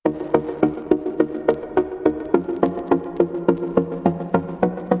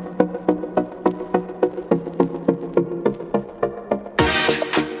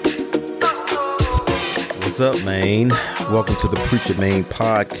up, man? Welcome to the Preacher Main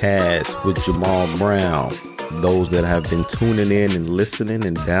podcast with Jamal Brown. Those that have been tuning in and listening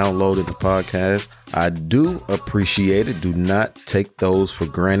and downloading the podcast, I do appreciate it. Do not take those for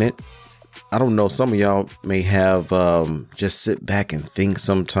granted. I don't know, some of y'all may have just sit back and think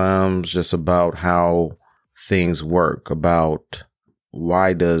sometimes just about how things work, about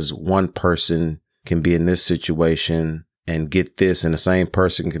why does one person can be in this situation and get this, and the same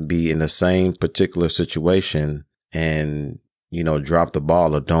person can be in the same particular situation and, drop the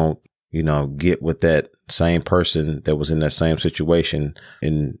ball or don't, get with that same person that was in that same situation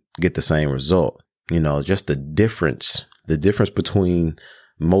and get the same result. Just the difference between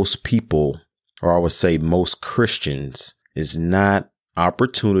most people, or I would say most Christians, is not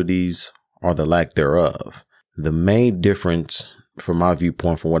opportunities or the lack thereof. The main difference from my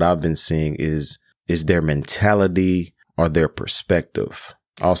viewpoint, from what I've been seeing, is their mentality or their perspective.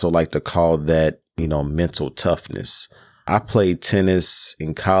 I also like to call that, mental toughness. I played tennis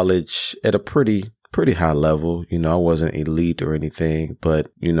in college at a pretty high level. I wasn't elite or anything,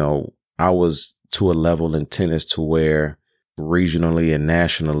 but, I was to a level in tennis to where regionally and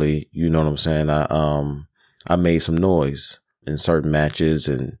nationally, you know what I'm saying, I made some noise in certain matches.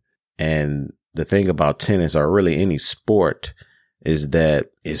 And the thing about tennis, or really any sport, is that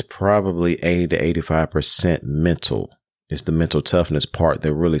it's probably 80 to 85% mental. It's the mental toughness part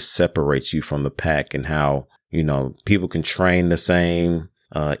that really separates you from the pack, and how, people can train the same,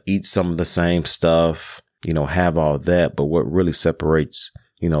 eat some of the same stuff, have all that. But what really separates,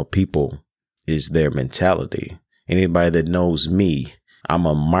 people is their mentality. Anybody that knows me, I'm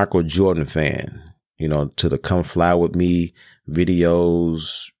a Michael Jordan fan, to the Come Fly With Me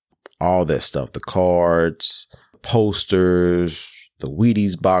videos, all that stuff, the cards, posters, the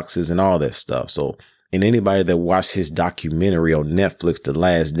Wheaties boxes, and all that stuff. So, and anybody that watched his documentary on Netflix, The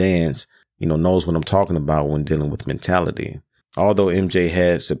Last Dance, knows what I'm talking about when dealing with mentality. Although MJ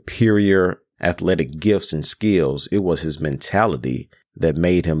had superior athletic gifts and skills, it was his mentality that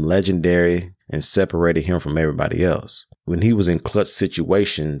made him legendary and separated him from everybody else. When he was in clutch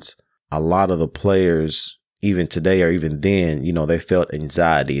situations, a lot of the players, even today or even then, they felt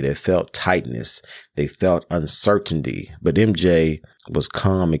anxiety, they felt tightness, they felt uncertainty. But MJ was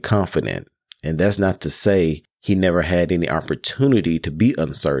calm and confident. And that's not to say he never had any opportunity to be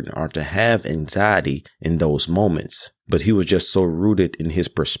uncertain or to have anxiety in those moments. But he was just so rooted in his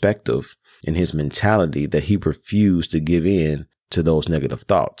perspective, in his mentality, that he refused to give in to those negative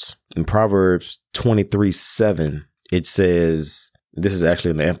thoughts. In Proverbs 23:7, it says, this is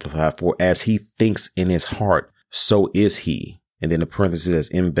actually in the Amplified, for as he thinks in his heart, so is he. And then the parenthesis,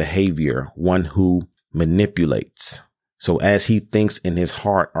 in behavior, one who manipulates. So as he thinks in his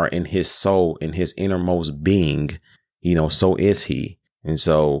heart, or in his soul, in his innermost being, so is he. And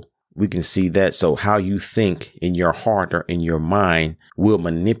so we can see that. So how you think in your heart or in your mind will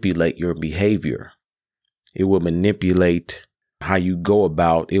manipulate your behavior. It will manipulate how you go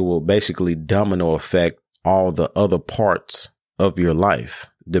about. It will basically domino effect all the other parts of your life,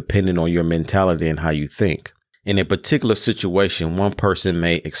 depending on your mentality and how you think. In a particular situation, one person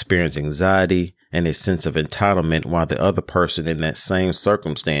may experience anxiety and a sense of entitlement, while the other person in that same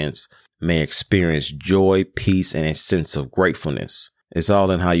circumstance may experience joy, peace, and a sense of gratefulness. It's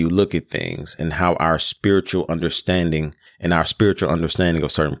all in how you look at things and how our spiritual understanding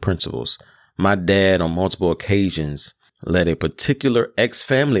of certain principles. My dad, on multiple occasions, let a particular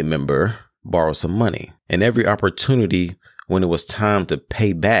ex-family member borrow some money, and every opportunity when it was time to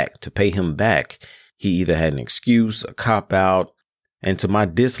pay him back, he either had an excuse, a cop-out, and to my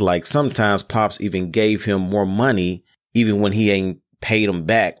dislike, sometimes Pops even gave him more money even when he ain't paid him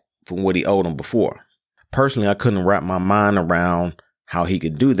back from what he owed him before. Personally, I couldn't wrap my mind around how he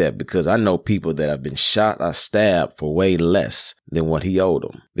could do that, because I know people that have been shot or stabbed for way less than what he owed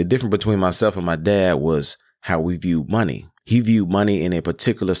them. The difference between myself and my dad was how we viewed money. He viewed money in a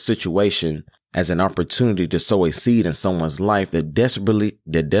particular situation as an opportunity to sow a seed in someone's life that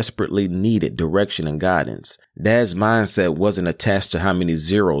desperately needed direction and guidance. Dad's mindset wasn't attached to how many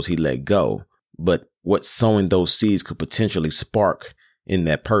zeros he let go, but what sowing those seeds could potentially spark in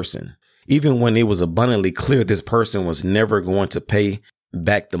that person. Even when it was abundantly clear this person was never going to pay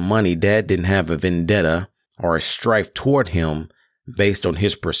back the money, Dad didn't have a vendetta or a strife toward him based on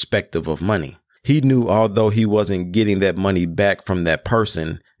his perspective of money. He knew although he wasn't getting that money back from that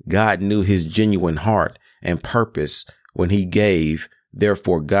person, God knew his genuine heart and purpose when he gave.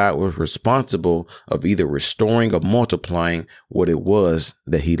 Therefore, God was responsible of either restoring or multiplying what it was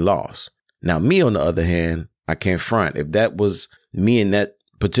that he lost. Now, me, on the other hand, I can't front. If that was me in that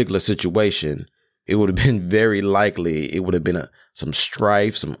particular situation, it would have been very likely it would have been some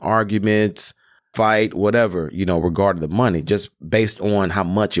strife, some arguments, fight, whatever, regarding the money, just based on how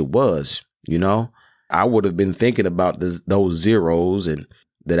much it was, I would have been thinking about those zeros and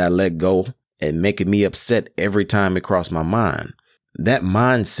that I let go and making me upset every time it crossed my mind. That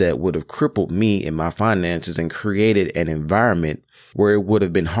mindset would have crippled me in my finances and created an environment where it would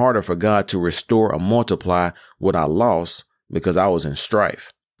have been harder for God to restore or multiply what I lost because I was in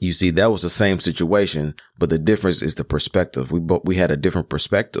strife. You see, that was the same situation, but the difference is the perspective. We had a different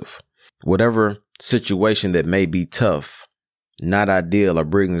perspective. Whatever situation that may be tough, not ideal, or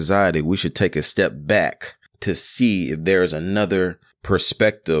bring anxiety, we should take a step back to see if there is another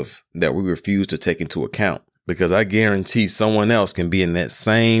perspective that we refuse to take into account. Because I guarantee someone else can be in that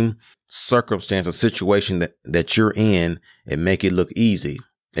same circumstance or situation that you're in and make it look easy.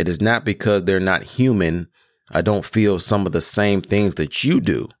 It is not because they're not human. I don't feel some of the same things that you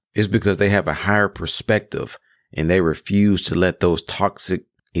do. It's because they have a higher perspective and they refuse to let those toxic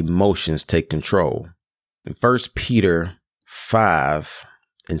emotions take control. In 1 Peter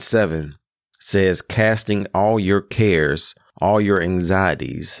 5:7 says, casting all your cares, all your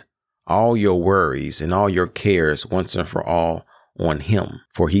anxieties, all your worries, and all your cares once and for all on him,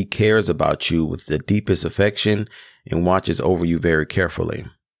 for he cares about you with the deepest affection and watches over you very carefully.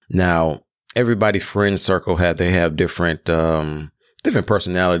 Now, everybody's friend circle they have different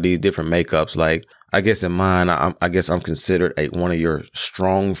personalities, different makeups. Like, I guess in mine, I guess I'm considered one of your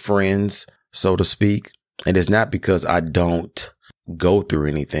strong friends, so to speak. And it's not because I don't go through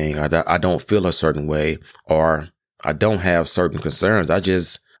anything, or that I don't feel a certain way, or I don't have certain concerns. I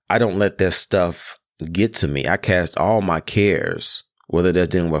don't let that stuff get to me. I cast all my cares, whether that's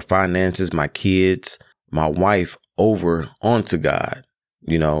dealing with finances, my kids, my wife, over onto God,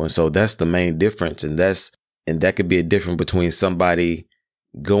 and so that's the main difference. And that could be a difference between somebody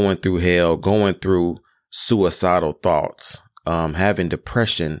going through hell, going through suicidal thoughts, having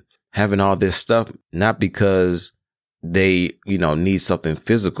depression, having all this stuff, not because they, need something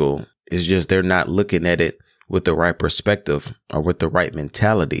physical. It's just they're not looking at it with the right perspective or with the right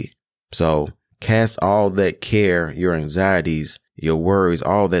mentality. So cast all that care, your anxieties, your worries,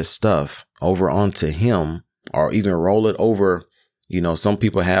 all that stuff over onto him, or even roll it over. Some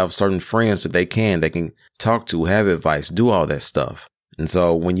people have certain friends that they can talk to, have advice, do all that stuff. And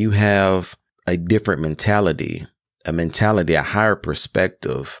so when you have a different mentality, a higher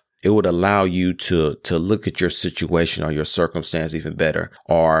perspective, it would allow you to look at your situation or your circumstance even better,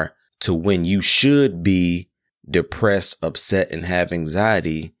 or to when you should be depressed, upset, and have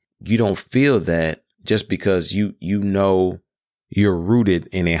anxiety, you don't feel that just because you're rooted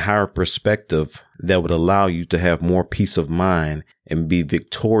in a higher perspective that would allow you to have more peace of mind and be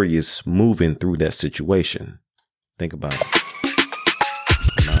victorious moving through that situation. Think about it.